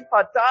di itzi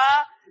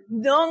pata,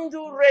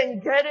 nondu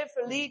rengere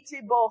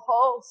feliti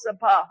boho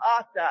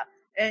sapahata,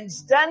 and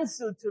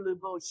stansu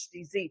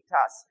tuluboshti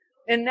zitas.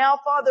 And now,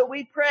 Father,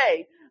 we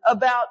pray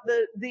about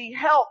the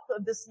health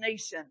of this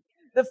nation,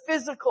 the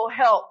physical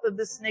health of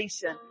this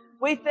nation.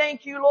 We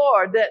thank you,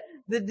 Lord, that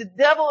the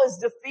devil is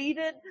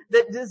defeated,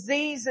 that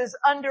disease is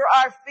under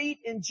our feet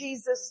in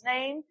Jesus'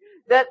 name,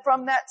 that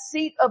from that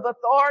seat of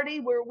authority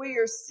where we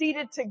are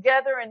seated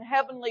together in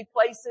heavenly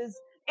places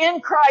in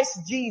Christ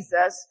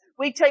Jesus,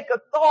 we take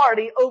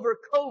authority over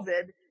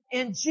COVID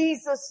in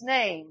Jesus'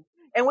 name.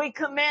 And we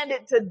command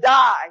it to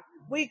die.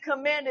 We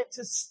command it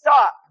to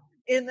stop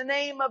in the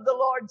name of the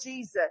Lord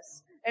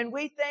Jesus. And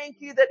we thank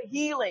you that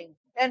healing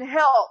and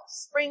health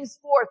springs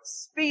forth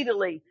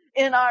speedily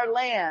in our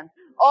land,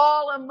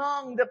 all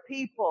among the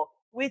people.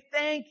 We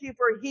thank you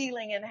for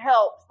healing and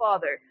health,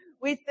 Father.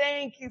 We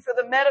thank you for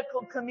the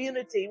medical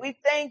community. We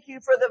thank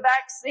you for the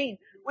vaccine.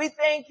 We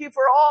thank you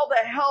for all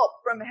the help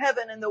from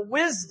heaven and the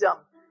wisdom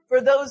for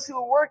those who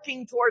are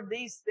working toward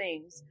these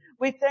things.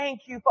 We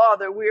thank you,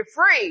 Father. We're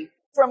free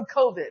from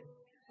COVID.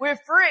 We're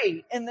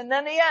free in the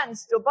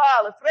Nanians,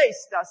 Dobala,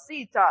 Fresta,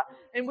 Sita.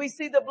 And we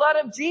see the blood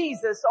of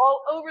Jesus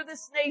all over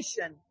this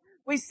nation.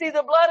 We see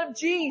the blood of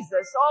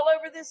Jesus all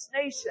over this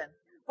nation.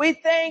 We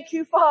thank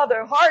you,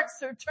 Father.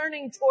 Hearts are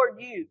turning toward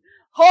you.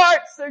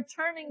 Hearts are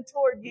turning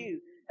toward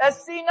you.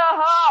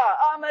 Asinaha,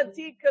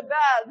 amatika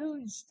ba,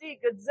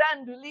 lujtika,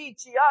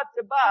 zandulichi,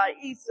 ataba,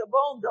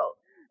 isabondo.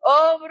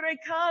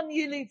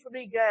 Obrekanyili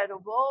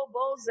frigero,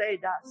 bobo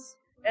zedas.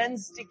 And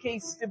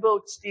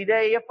stikistibochti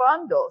de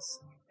afandos.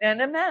 And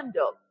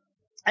amando.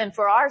 And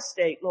for our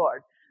state,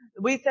 Lord,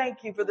 we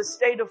thank you for the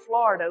state of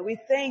Florida. We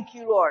thank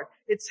you, Lord.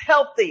 It's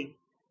healthy.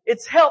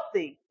 It's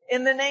healthy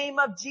in the name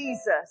of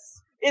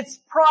Jesus. It's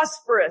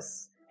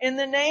prosperous in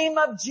the name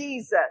of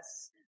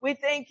Jesus. We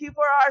thank you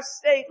for our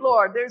state,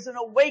 Lord. There's an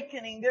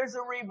awakening. There's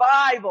a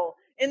revival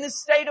in the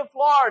state of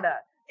Florida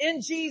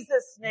in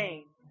Jesus'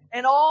 name.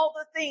 And all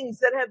the things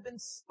that have been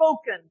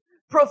spoken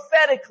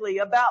prophetically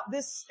about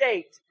this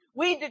state,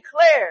 we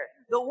declare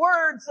the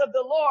words of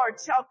the Lord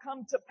shall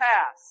come to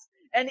pass.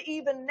 And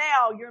even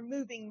now you're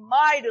moving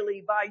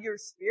mightily by your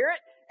Spirit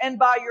and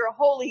by your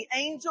holy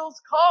angels,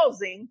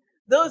 causing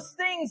those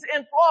things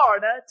in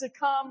Florida to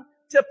come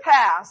to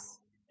pass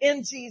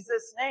in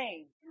Jesus'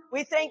 name.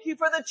 We thank you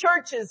for the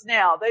churches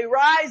now. They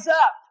rise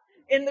up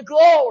in the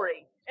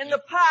glory, in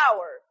the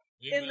power,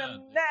 in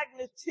the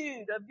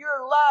magnitude of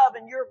your love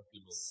and your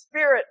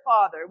Spirit,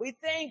 Father. We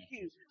thank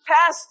you.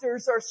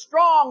 Pastors are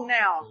strong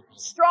now.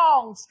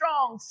 Strong,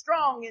 strong,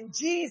 strong in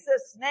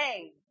Jesus'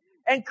 name.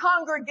 And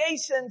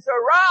congregations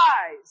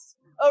arise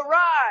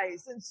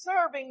in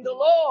serving the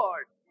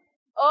Lord.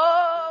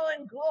 Oh,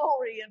 in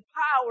glory and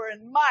power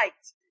and might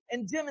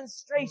and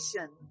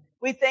demonstration.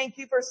 We thank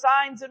you for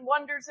signs and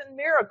wonders and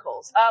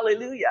miracles.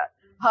 Hallelujah.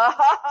 Ha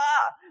ha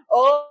ha.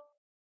 Oh,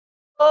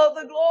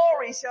 the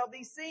glory shall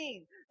be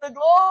seen. The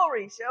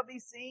glory shall be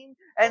seen.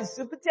 And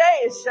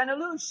supate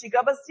shanalu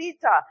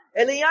shigabasita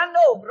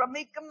eliano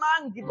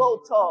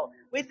bramikamandiboto.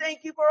 We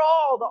thank you for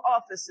all the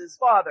offices,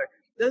 Father.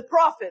 The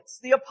prophets,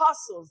 the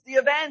apostles, the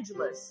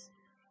evangelists,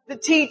 the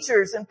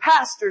teachers and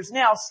pastors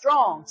now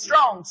strong,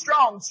 strong,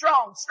 strong,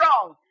 strong,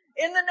 strong.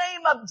 In the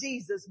name of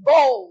Jesus,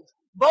 bold,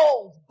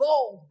 bold,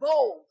 bold,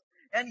 bold.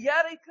 And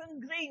yarikun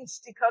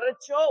grinsti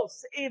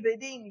karachos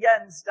evedin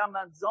yans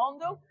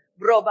damazondo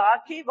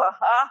brobaki va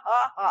ha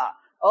ha ha.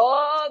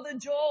 Oh, the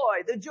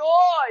joy, the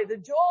joy, the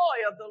joy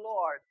of the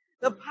Lord,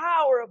 the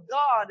power of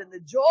God and the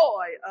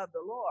joy of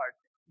the Lord.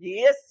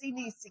 Yes,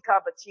 sinisi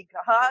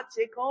kabachika ha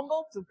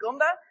chekombo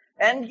tukumba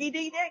and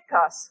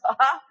gididekas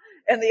ha.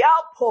 And the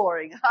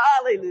outpouring,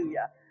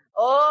 hallelujah.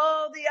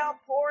 Oh, the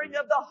outpouring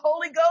of the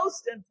Holy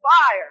Ghost and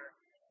fire.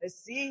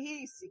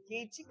 Esihi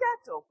siki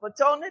chikato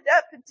potone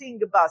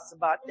dapatinga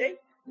basabate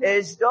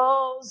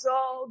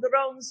esdozo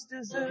drones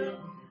to zoom.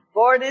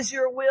 For it is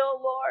your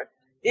will, Lord.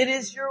 It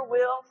is your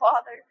will,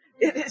 Father.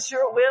 It is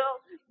your will.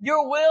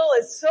 Your will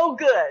is so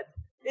good.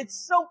 It's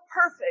so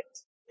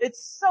perfect.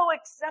 It's so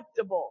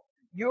acceptable.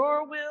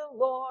 Your will,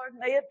 Lord,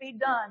 may it be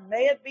done.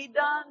 May it be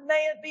done.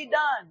 May it be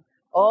done.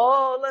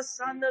 Oh, la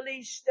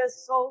sandaliste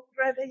so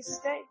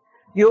preveste.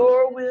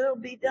 Your will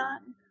be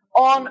done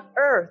on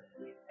earth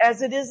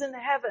as it is in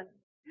heaven.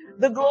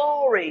 The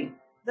glory,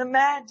 the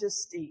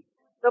majesty,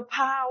 the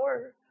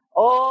power.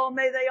 Oh,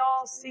 may they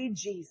all see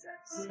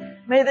Jesus.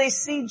 May they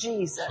see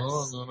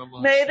Jesus.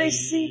 May they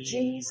see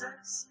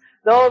Jesus.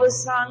 Though the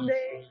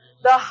Sunday,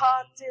 the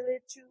heart till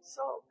it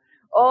so.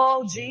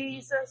 Oh,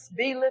 Jesus,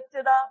 be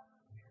lifted up.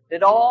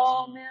 that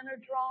all men are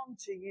drawn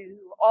to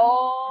you.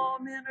 All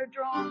men are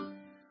drawn.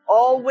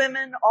 All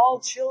women, all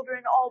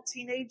children, all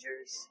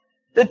teenagers.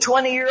 The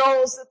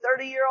 20-year-olds, the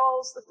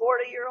 30-year-olds, the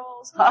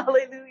 40-year-olds.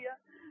 Hallelujah.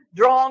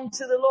 Drawn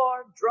to the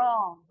Lord,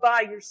 drawn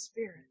by your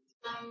Spirit.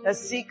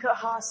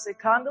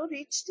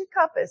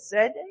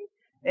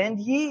 And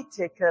ye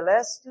te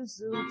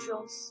celestus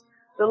uchos.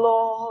 The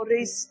Lord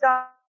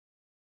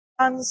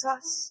stands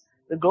us.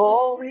 The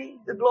glory,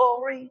 the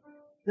glory,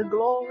 the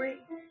glory,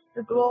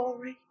 the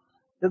glory,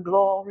 the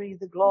glory,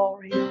 the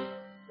glory,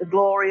 the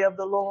glory of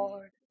the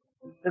Lord,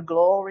 the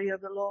glory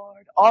of the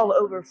Lord, all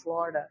over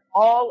Florida,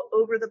 all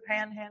over the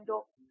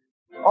Panhandle,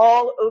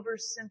 all over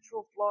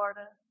Central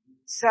Florida,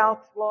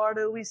 South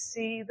Florida, we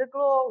see the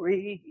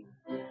glory.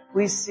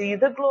 We see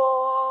the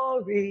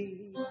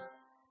glory.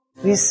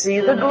 We see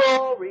the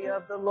glory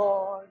of the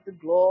Lord, the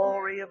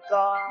glory of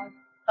God.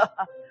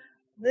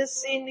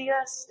 This in the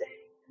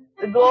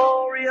the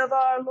glory of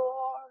our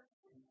Lord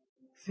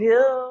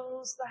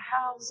fills the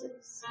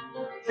houses,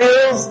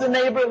 fills the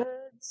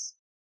neighborhoods,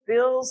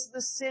 fills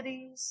the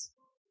cities,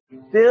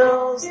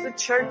 fills the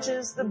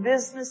churches, the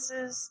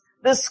businesses,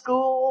 the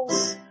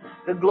schools.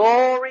 The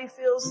glory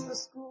fills the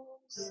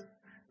schools.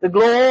 The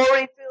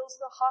glory fills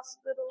the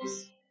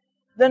hospitals,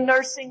 the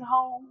nursing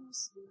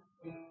homes.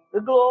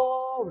 The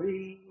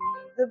glory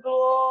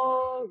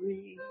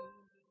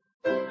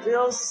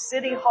fills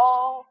City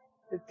Hall.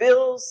 It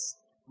fills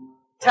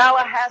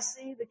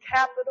Tallahassee, the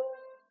capital.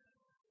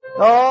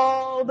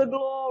 Oh, the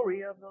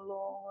glory of the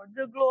Lord,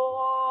 the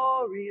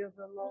glory of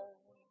the Lord,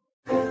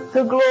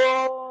 the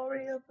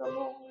glory of the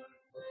Lord.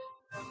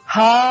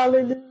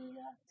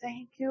 Hallelujah.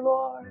 Thank you,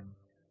 Lord.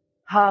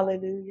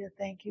 Hallelujah.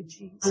 Thank you,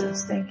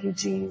 Jesus. Thank you,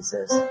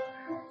 Jesus.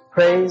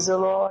 Praise the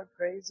Lord.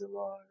 Praise the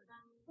Lord.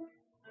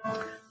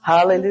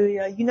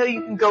 Hallelujah. You know,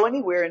 you can go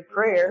anywhere in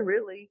prayer,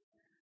 really.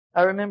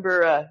 I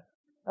remember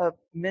a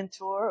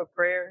mentor of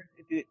prayer,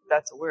 if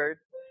that's a word,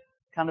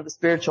 kind of a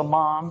spiritual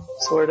mom,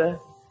 sort of,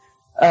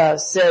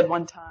 said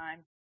one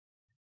time,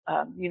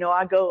 I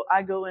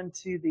go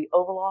into the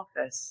Oval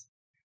Office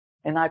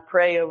and I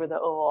pray over the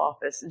Oval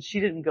Office, and she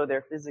didn't go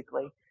there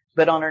physically,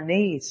 but on her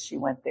knees she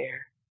went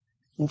there.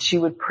 And she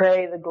would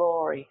pray the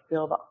glory,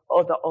 fill the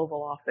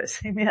Oval Office.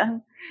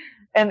 Amen.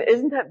 And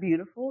isn't that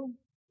beautiful?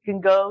 You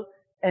can go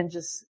and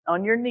just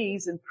on your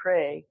knees and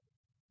pray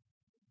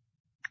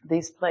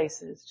these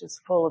places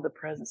just full of the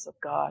presence of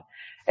God.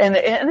 And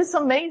it's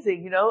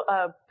amazing,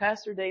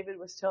 Pastor David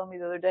was telling me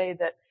the other day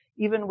that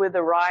even with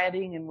the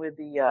rioting and with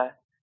the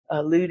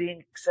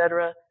looting,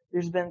 etc.,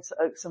 there's been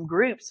some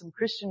groups, some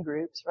Christian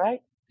groups,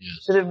 right?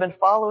 Yes. That have been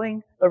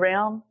following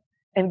around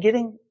and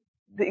getting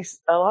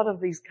a lot of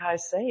these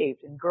guys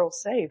saved and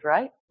girls saved,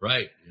 right?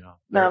 Right.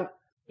 Yeah.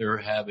 They're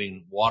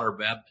having water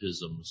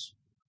baptisms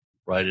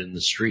right in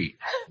the street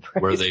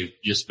where they've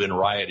just been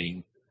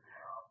rioting.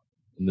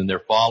 And then they're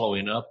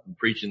following up and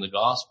preaching the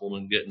gospel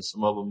and getting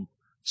some of them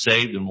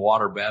saved and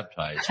water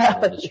baptized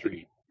on the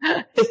street.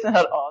 Isn't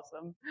that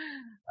awesome?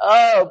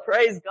 Oh,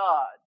 praise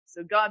God.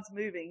 So God's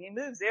moving. He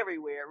moves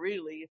everywhere,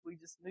 really. If we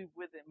just move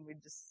with him, we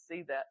just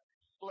see that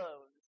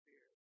flow.